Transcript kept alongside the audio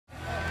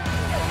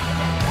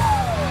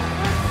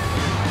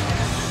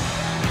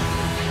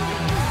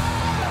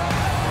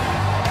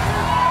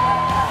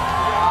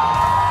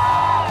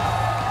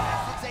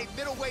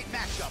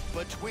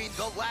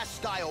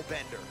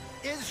bender,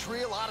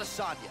 Israel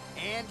Adesanya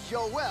and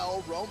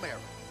Yoel Romero.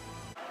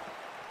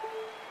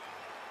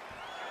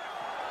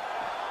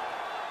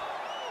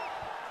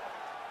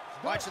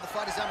 All right, so the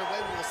fight is underway.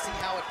 We will see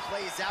how it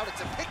plays out. It's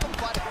a pick-em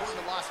fight according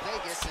to Las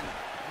Vegas, and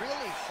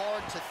really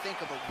hard to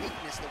think of a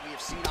weakness that we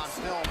have seen on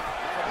film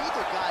from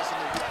either guys in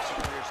their UFC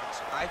careers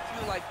this year. I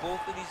feel like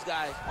both of these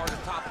guys are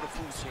the top of the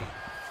food chain.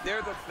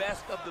 They're the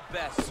best of the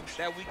best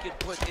that we can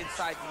put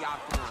inside the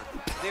octagon.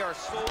 They are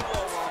so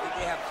well-rounded.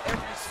 They have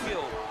every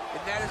skill,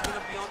 and that is going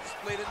to be on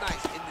display tonight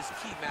in this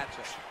key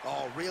matchup.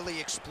 Oh,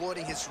 really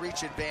exploiting his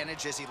reach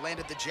advantage as he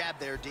landed the jab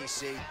there,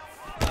 DC.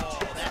 Oh,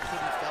 that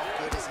couldn't have felt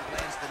good as he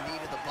lands the knee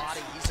to the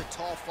body. He's a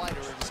tall fighter,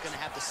 and he's going to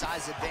have the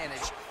size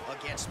advantage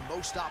against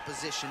most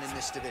opposition in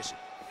this division.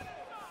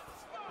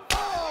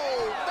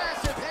 Oh,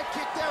 massive head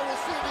kick there.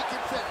 We'll see if he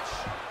can finish.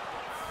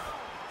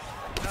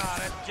 Ah,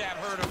 that jab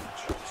hurt him.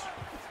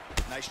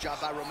 Nice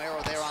job by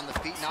Romero there on the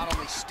feet, not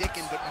only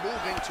sticking, but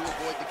moving to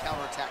avoid the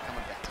counterattack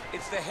coming back.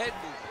 It's the head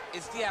movement.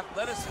 It's the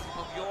athleticism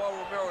of Yoel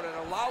Romero that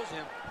allows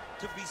him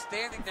to be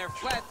standing there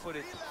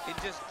flat-footed and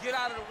just get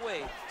out of the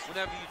way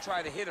whenever you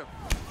try to hit him.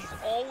 He's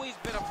always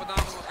been a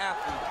phenomenal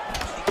athlete,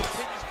 and he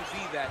continues to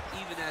be that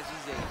even as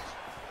he's aged.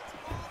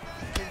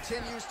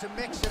 Continues to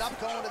mix it up,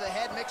 going to the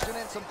head, mixing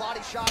in some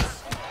body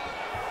shots.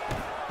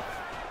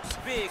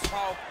 Big,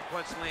 powerful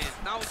punch lands.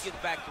 Now he gets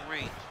back to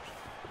range.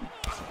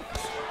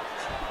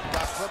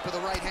 Got flip of the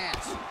right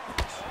hands.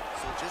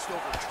 So just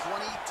over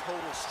 20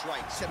 total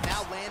strikes have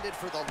now landed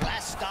for the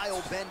last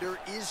style bender,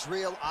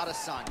 Israel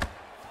Adesanya.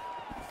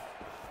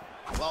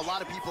 Well, a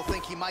lot of people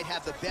think he might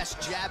have the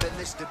best jab in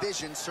this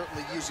division,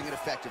 certainly using it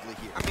effectively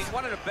here. I mean,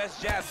 one of the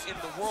best jabs in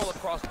the world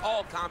across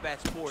all combat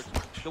sports.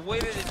 The way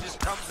that it just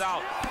comes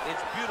out,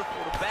 it's beautiful.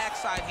 The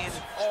backside hand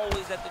is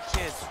always at the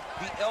chin.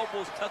 The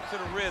elbows tucked to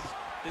the ribs.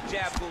 The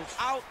jab goes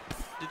out.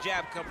 The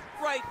jab comes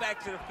right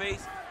back to the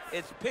face.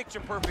 It's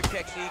picture-perfect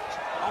technique,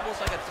 almost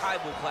like a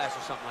Taibo class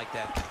or something like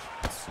that.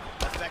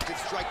 Effective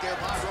strike there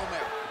by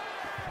Romero.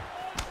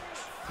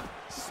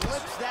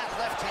 Slips that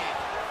left hand.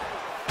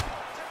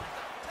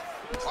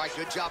 All right,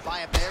 good job by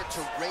him there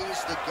to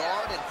raise the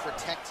guard and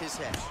protect his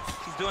head.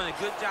 He's doing a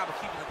good job of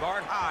keeping the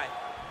guard high,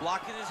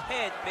 blocking his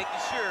head,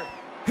 making sure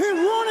he's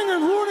running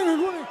and running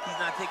and running. He's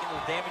not taking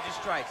those damaging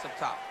strikes up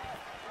top.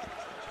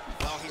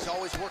 Well, he's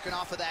always working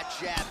off of that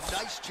jab.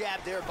 Nice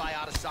jab there by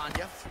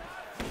Adesanya.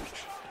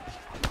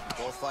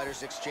 Both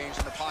fighters exchange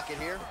in the pocket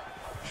here.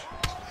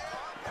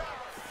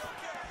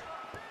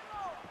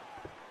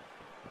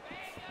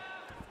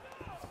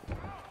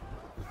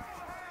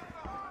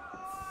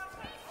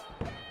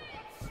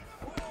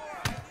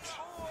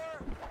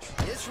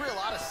 Israel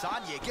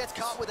Adesanya gets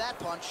caught with that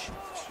punch.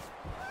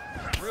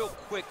 Real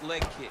quick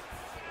leg kick.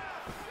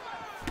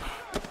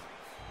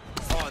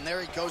 Oh, and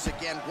there he goes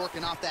again,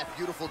 working off that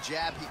beautiful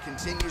jab. He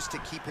continues to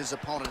keep his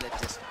opponent at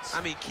distance.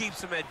 I mean,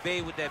 keeps him at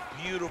bay with that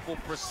beautiful,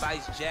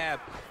 precise jab.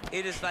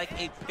 It is like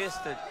a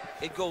piston.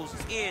 It goes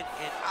in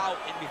and out,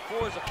 and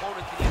before his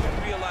opponent can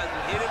even realize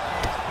what hit him,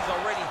 he's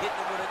already hitting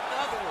him with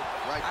another one.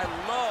 Right. I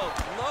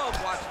love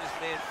watching this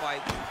man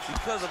fight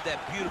because of that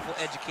beautiful,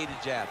 educated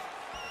jab.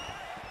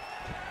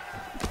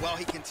 Well,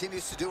 he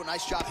continues to do a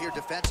nice job here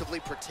defensively,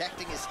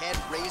 protecting his head,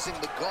 raising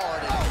the guard.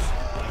 And a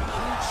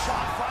huge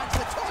shot finds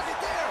the target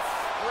there.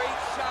 Great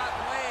shot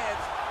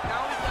lands.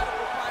 Now he's got to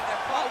go find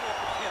that follow-up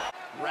with him.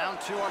 Round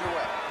 2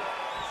 underway.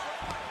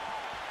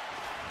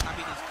 I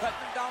mean, he's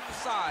cutting him down the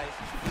size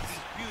with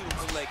these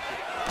beautiful leg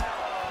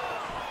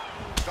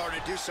kicks. Starting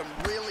to do some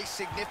really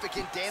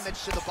significant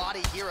damage to the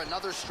body here.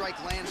 Another strike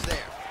lands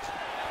there.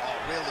 Oh,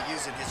 really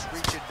using his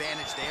reach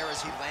advantage there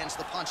as he lands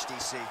the punch,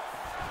 DC.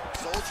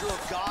 Soldier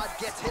of God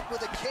gets hit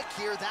with a kick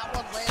here. That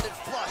one landed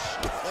flush.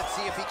 Let's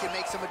see if he can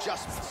make some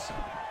adjustments.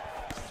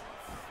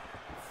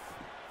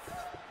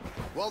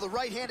 Well, the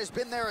right hand has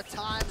been there at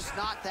times,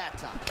 not that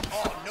time.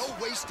 Oh, no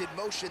wasted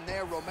motion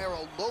there.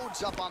 Romero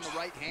loads up on the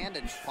right hand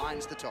and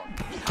finds the target.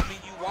 I mean,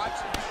 you watch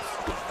him.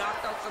 He's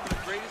knocked out some of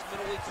the greatest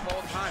middleweights of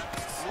all time.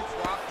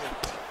 Luke Rockland,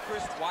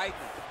 Chris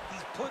Weidman.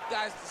 He's put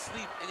guys to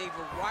sleep in a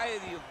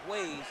variety of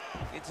ways,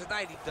 and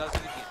tonight he does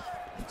it again.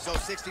 So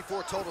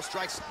 64 total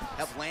strikes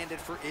have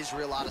landed for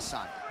Israel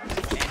Adesanya,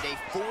 and a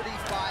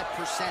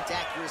 45%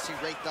 accuracy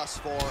rate thus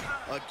far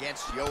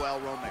against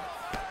Yoel Romero.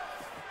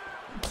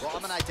 Well,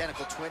 I'm an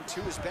identical twin.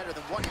 2 is better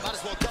than 1. You might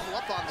as well double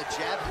up on the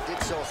jab. He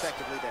did so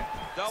effectively there.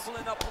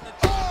 Doubling up on the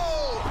jab.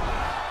 Oh!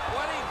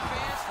 What a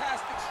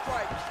fantastic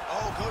strike.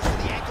 Oh, goes for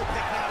the ankle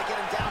pick now to get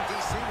him down,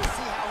 DC. We'll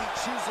see how he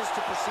chooses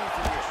to proceed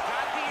from here.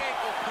 Got the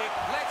ankle pick.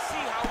 Let's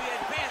see how he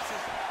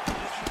advances.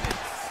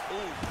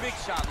 Ooh, big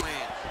shot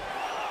lands.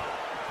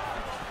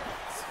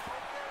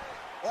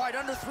 All right,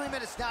 under 3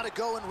 minutes now to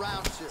go in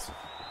round 2.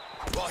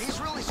 Well, he's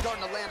really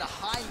starting to land a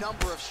high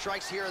number of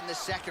strikes here in this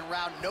second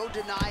round. No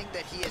denying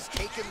that he has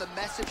taken the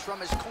message from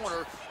his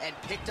corner and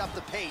picked up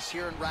the pace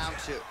here in round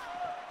 2.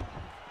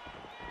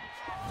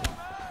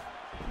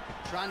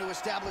 Trying to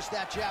establish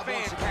that jab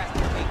once again.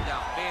 Fantastic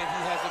takedown. Man,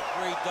 he has a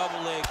great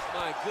double leg.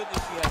 My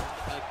goodness, he has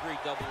a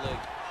great double leg.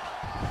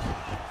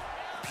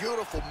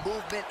 Beautiful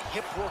movement,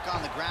 hip work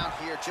on the ground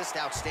here, just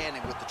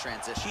outstanding with the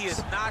transition. He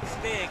is not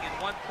staying in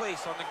one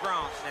place on the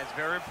ground, and that's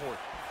very important.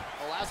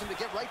 Allows him to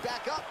get right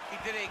back up. He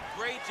did a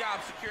great job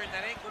securing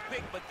that ankle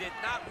pick, but did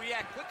not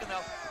react quick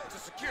enough to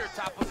secure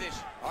top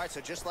position. All right,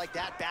 so just like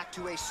that, back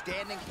to a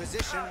standing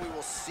position. We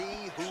will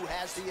see who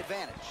has the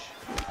advantage.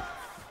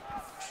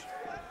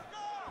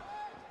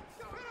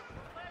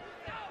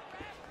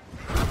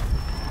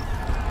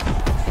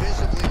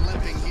 Visibly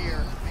limping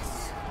here.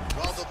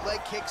 Well, the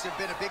leg kicks have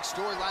been a big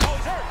storyline. Oh,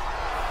 he's hurt.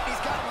 He's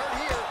got him hurt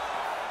here.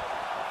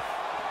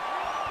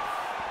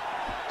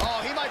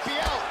 Oh, he might be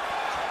out.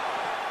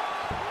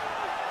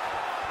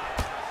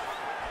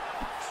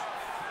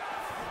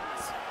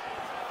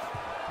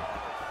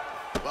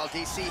 Well,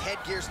 DC,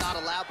 headgear's not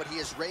allowed, but he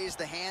has raised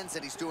the hands,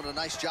 and he's doing a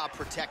nice job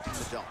protecting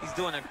the dome. He's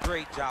doing a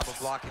great job of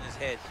blocking his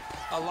head.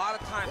 A lot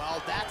of times...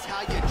 Well, that's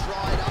how you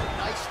draw it up.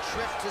 Nice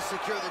trip to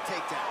secure the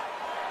takedown.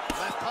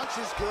 Left punch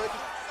is good.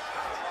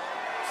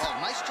 Oh,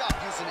 nice job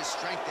using his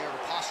strength there to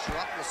posture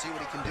up. We'll see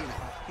what he can do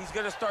now. He's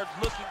going to start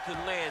looking to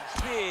land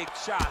big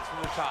shots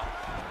from the top.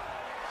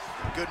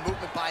 Good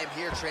movement by him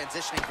here,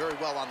 transitioning very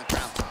well on the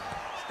ground.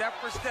 Step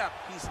for step,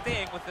 he's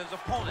staying with his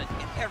opponent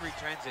in every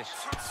transition.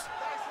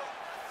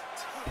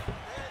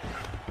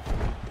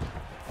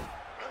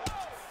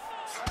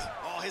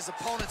 His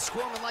opponent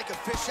squirming like a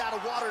fish out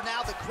of water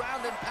now. The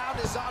ground and pound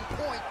is on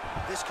point.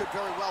 This could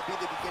very well be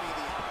the beginning of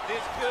the end.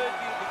 This could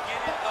be the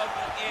beginning of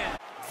the end.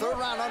 Third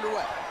round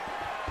underway.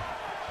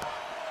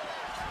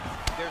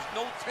 There's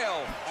no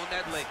tell on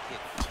that leg kick.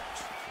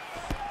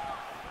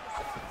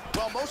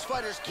 Well, most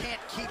fighters can't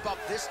keep up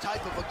this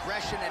type of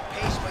aggression and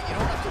pace, but you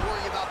don't have to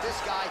worry about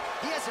this guy.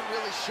 He hasn't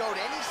really showed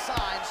any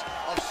signs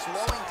of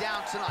slowing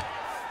down tonight.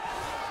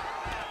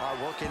 All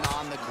right, working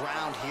on the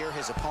ground here.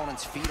 His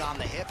opponent's feet on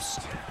the hips.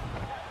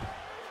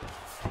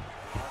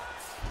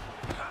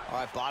 All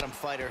right, bottom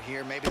fighter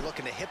here, maybe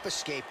looking to hip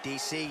escape,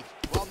 DC.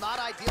 Well, not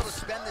ideal to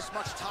spend this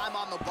much time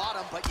on the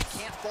bottom, but you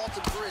can't fault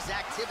him for his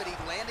activity.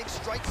 Landing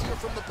strikes here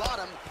from the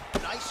bottom.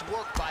 Nice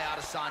work by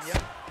Adesanya.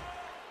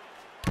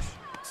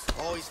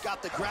 Oh, he's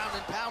got the ground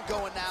and pound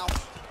going now.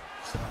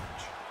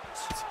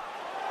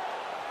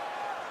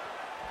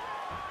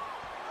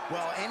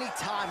 Well,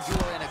 anytime you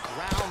are in a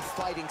ground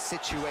fighting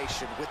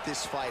situation with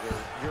this fighter,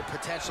 you're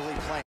potentially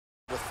playing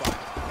with fire.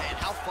 Man,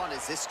 how fun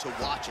is this to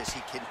watch as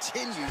he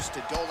continues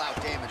to dole out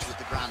damage with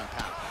the ground and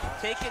pound?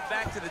 Take it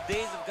back to the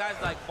days of guys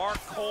like Mark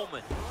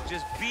Coleman,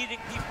 just beating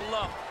people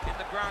up in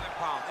the ground and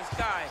pound. This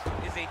guy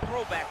is a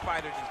throwback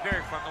fighter, and he's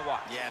very fun to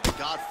watch. Yeah, the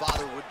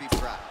Godfather would be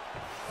proud.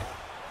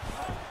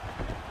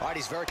 All right,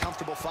 he's very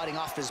comfortable fighting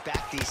off his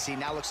back, DC.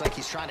 Now looks like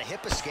he's trying to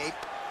hip escape.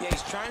 Yeah,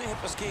 he's trying to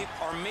hip escape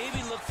or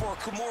maybe look for a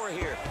Kimura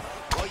here.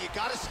 Well, you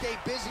got to stay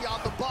busy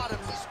on the bottom.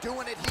 He's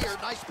doing it here.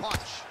 Nice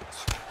punch.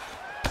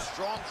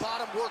 Strong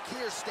bottom work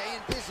here, staying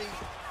busy.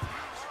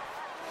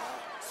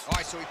 All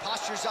right, so he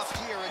postures up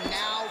here and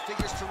now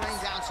figures to rain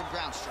down some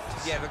ground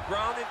strikes. Yeah, the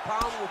ground and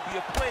pound will be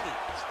aplenty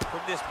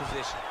from this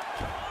position.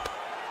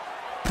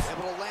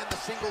 Able to land the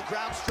single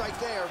ground strike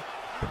there.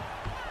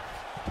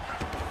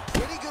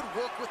 Pretty good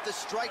work with the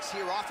strikes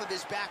here off of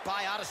his back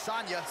by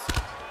Adesanya.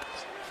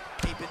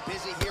 Keeping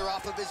busy here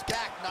off of his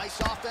back. Nice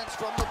offense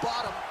from the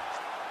bottom.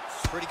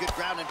 Pretty good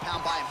ground and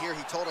pound by him here.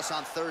 He told us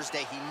on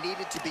Thursday he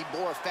needed to be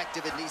more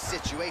effective in these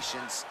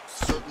situations.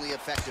 Certainly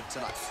effective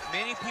tonight.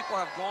 Many people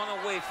have gone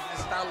away from this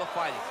style of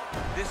fighting.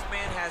 This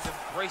man has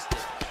embraced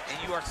it, and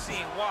you are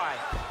seeing why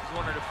he's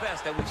one of the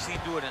best that we've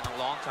seen do it in a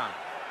long time.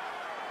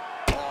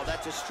 Oh,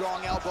 that's a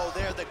strong elbow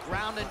there. The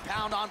ground and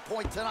pound on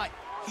point tonight.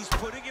 He's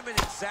putting him in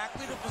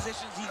exactly the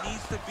positions he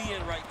needs to be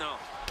in right now.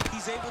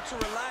 He's able to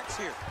relax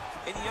here,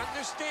 and he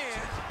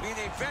understands, being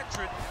a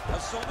veteran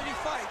of so many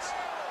fights,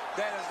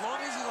 that as long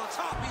as he's on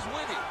top, he's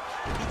winning.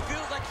 He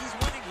feels like he's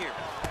winning here.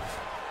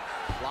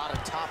 A lot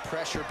of top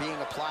pressure being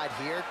applied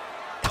here.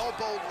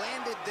 Elbow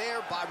landed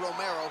there by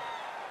Romero.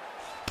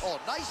 Oh,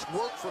 nice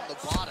work from the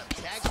bottom.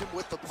 Tags him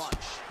with the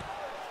punch.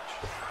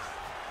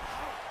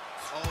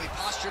 Oh, he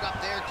postured up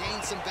there,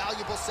 gained some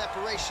valuable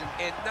separation.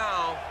 And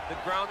now the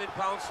ground and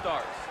pound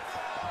starts.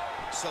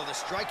 So the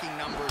striking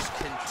numbers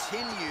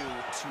continue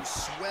to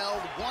swell.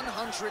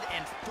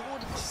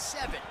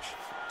 147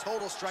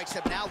 total strikes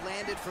have now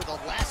landed for the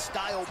last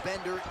style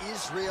bender,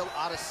 Israel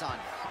Adesanya.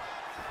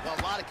 Well,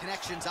 a lot of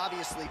connections,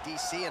 obviously,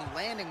 DC, and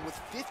landing with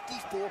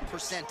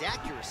 54%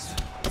 accuracy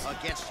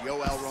against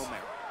Yoel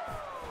Romero.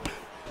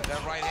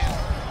 That right hand.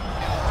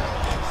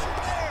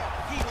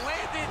 He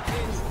landed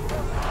in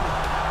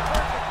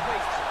perfect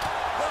placement,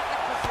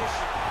 perfect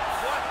position.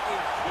 What a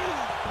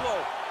huge blow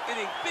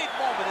in a big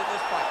moment in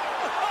this fight.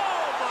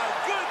 Oh, my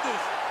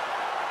goodness.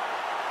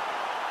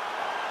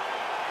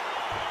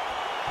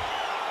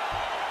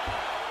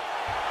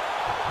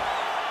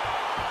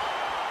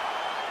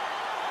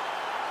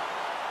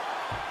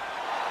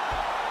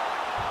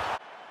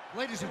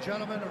 Ladies and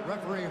gentlemen,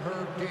 referee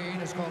Herb Dean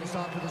has called a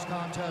stop to this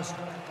contest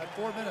at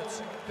 4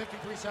 minutes,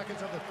 53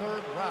 seconds of the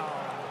third round.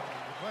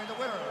 Declaring the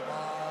winner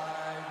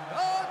by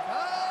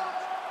knockout,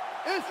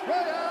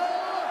 Israel,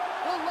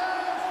 the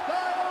last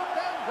style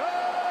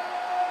bender,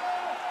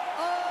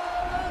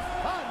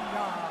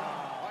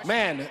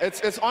 Man,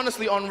 it's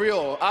honestly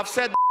unreal. I've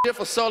said shit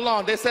for so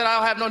long. They said I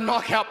don't have no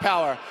knockout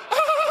power.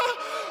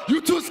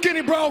 You too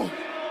skinny, bro.